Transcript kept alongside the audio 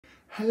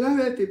Hello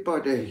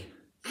everybody.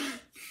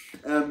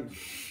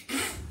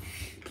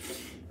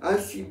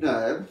 As you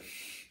know,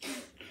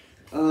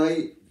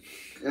 I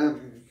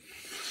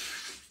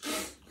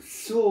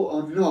saw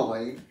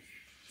online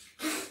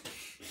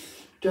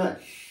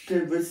that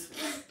there was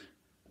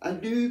a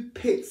new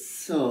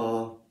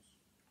Pixar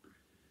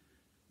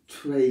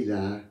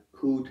trailer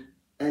called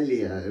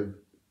Elio.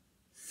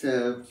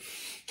 So,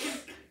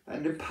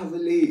 and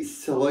apparently it's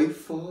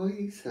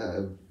sci-fi,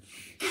 so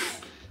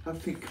I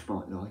think I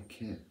might like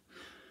it.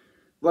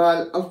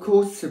 Well, of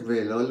course I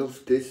will. I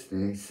love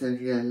Disney, so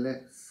yeah,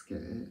 let's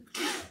get it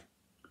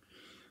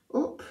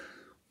up.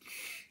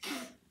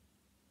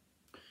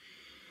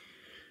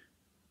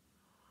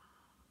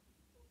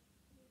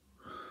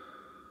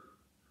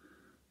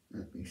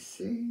 Let me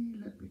see,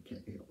 let me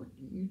get it on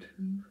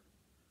YouTube.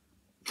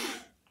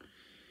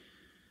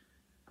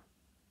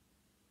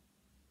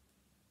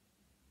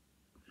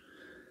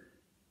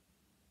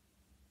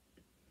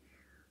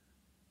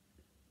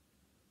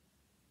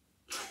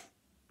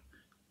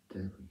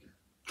 There we go.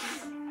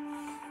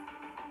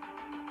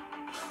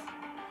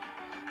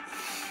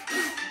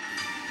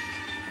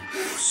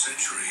 For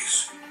centuries,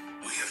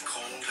 we have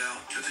called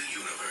out to the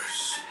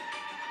universe,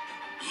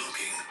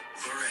 looking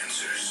for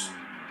answers.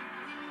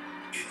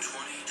 In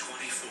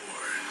 2024,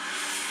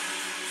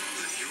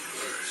 the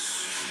universe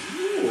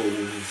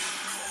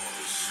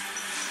calls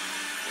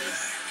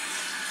back.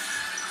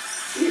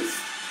 It's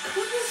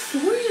kind of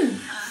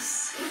science.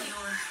 Us,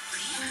 your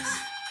leaders.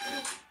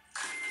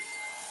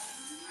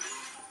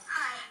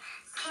 Hi,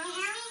 can you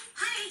hear me?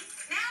 Honey,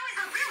 now is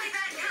a really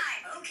bad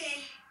time. Okay.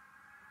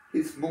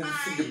 His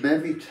mum's in the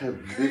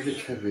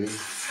military.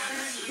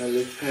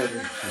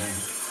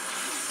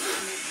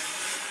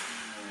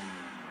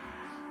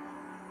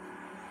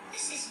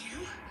 This is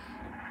new.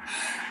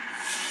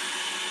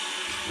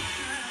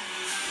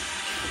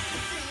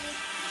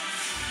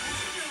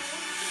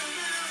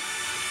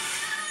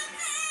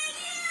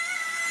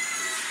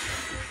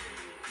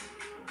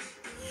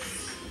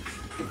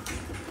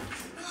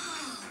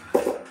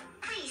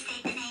 Please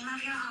state the name of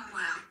your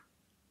homeworld.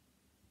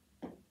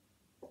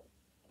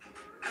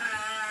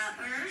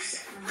 Earth?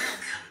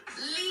 Welcome,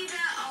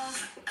 leader of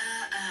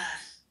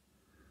Earth.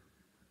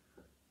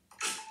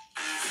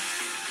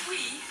 We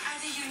are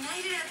the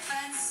United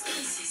Advanced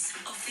Species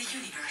of the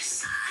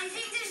universe. I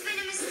think there's been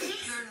a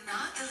mistake. You're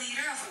not the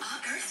leader of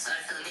Earth?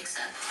 Sorry for the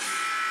mix-up.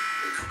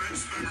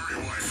 Commence memory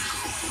wipe.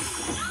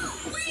 No,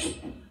 wait!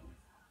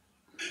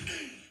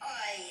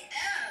 I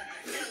am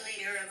the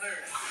leader of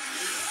Earth.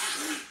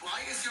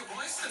 Why is your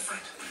voice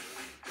different?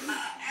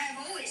 I've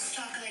always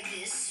talked like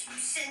this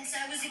since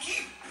I was a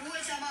kid,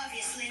 which I'm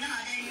obviously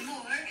not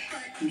anymore.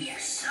 But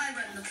yes, I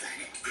run the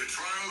planet. The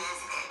trial of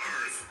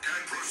Earth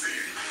can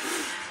proceed.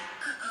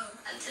 Uh-oh.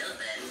 Until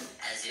then,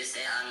 as you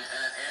say on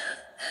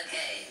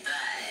okay,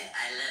 bye.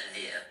 I love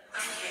you.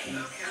 Okay.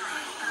 Hear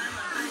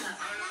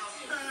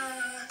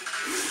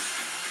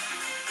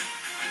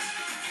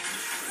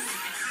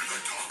the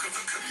talk of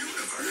the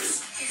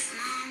communiverse. If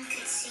Mom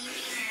could see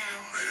me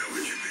now. I know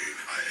what you mean.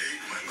 I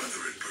ate my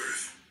mother at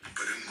birth.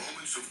 But in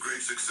moments of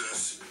great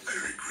success, I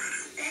regret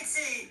it. That's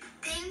a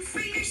thing for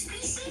your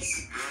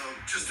species? No,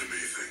 just a me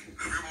thing.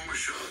 Everyone was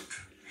shocked.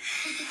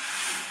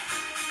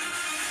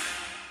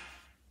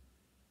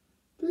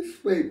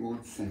 Just wait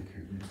 1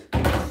 second.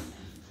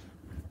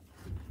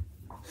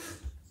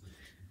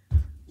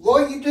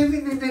 What are you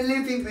doing in the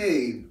living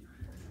room?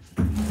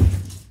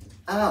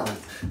 Out.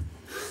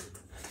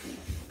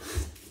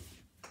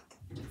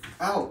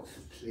 Out,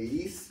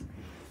 please.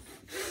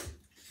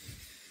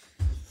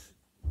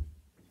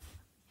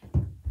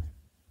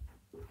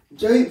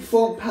 Don't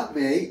thump at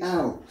me.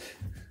 Out.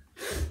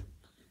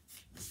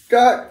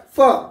 Go,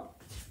 thump.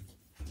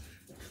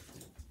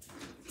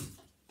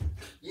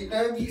 You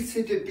know you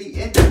shouldn't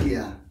be in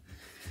here.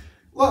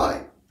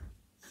 Right.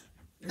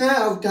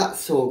 Now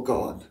that's all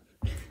gone.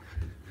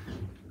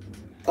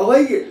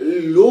 I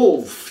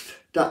loved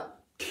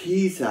that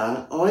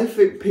teaser. I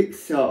think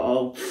Pixar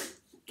are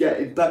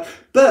getting back.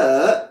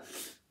 But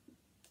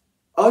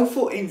I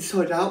thought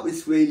Inside Out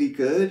was really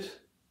good.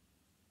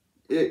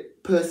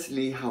 It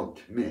personally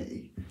helped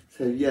me.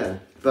 So yeah.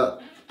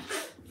 But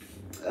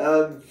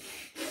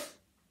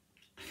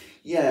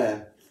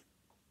yeah.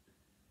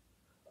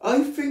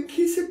 I think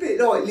it's a bit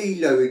like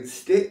Lilo and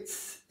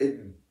Stitch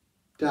in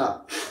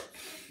that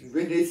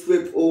when it's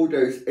with all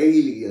those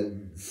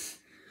aliens.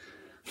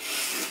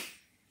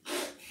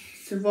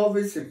 So I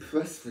was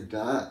impressed with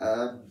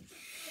that.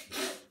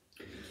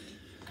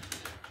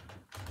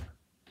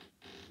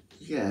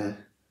 Yeah.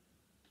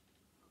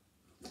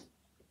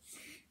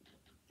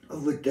 I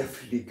would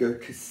definitely go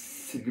to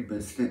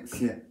cinemas next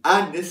year.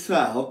 And as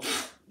well,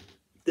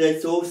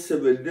 there's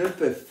also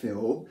another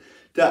film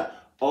that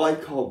I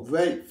can't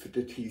wait for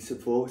the teaser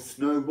for,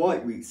 Snow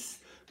White,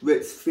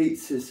 which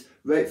features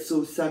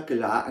Rachel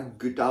Zegler and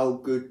Gal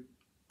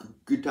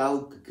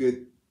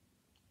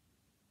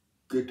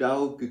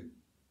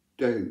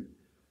Gadot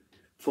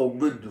from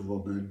Wonder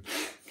Woman.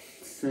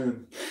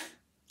 So,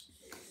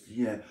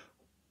 yeah,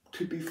 to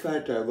to be fair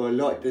though, I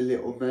like The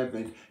Little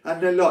Mermaid,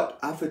 and I like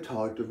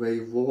Avatar, The Way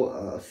of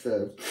Water,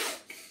 so,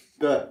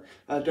 but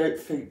I don't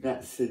think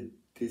that's a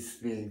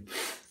Disney,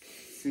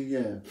 so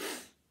yeah.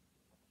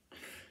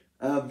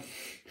 I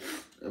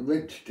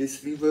went to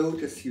Disney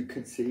World, as you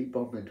can see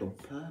by my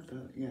dumper,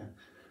 but yeah.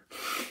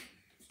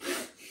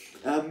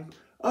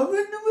 I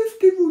wonder if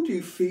they will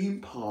do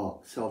theme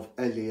parks of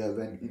Elio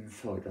and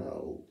Inside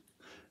Out.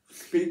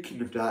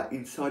 Speaking of that,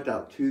 Inside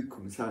Out 2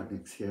 comes out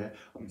next year.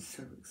 I'm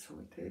so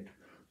excited.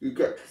 You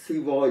get to see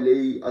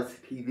Riley as a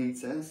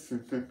teenager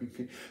and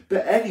everything.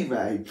 But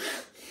anyway,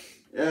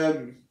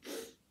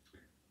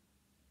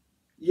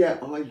 yeah,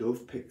 I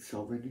love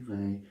Pixar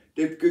anyway.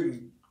 They've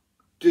done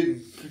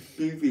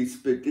movies,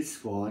 but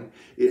this one,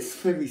 it's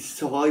very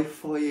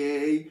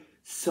sci-fi,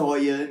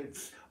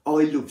 science.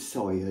 I love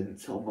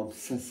science, I'm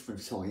obsessed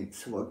with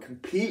science, so I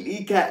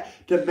completely get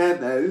the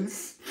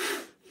memos.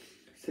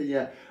 So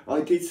yeah,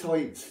 I did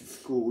science at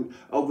school.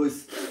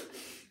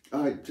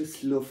 I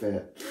just love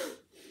it.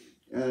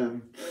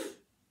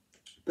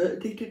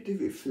 But they didn't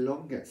do it for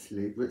long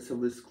actually, which I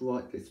was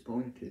quite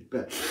disappointed.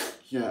 But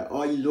yeah,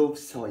 I love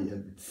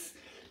science.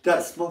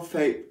 That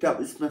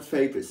was my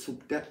favourite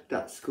subject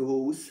at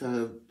school,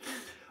 so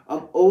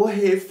I'm all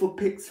here for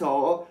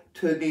Pixar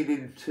turning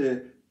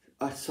into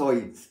a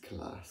science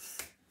class.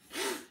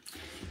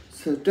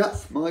 So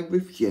that's my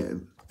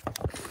review.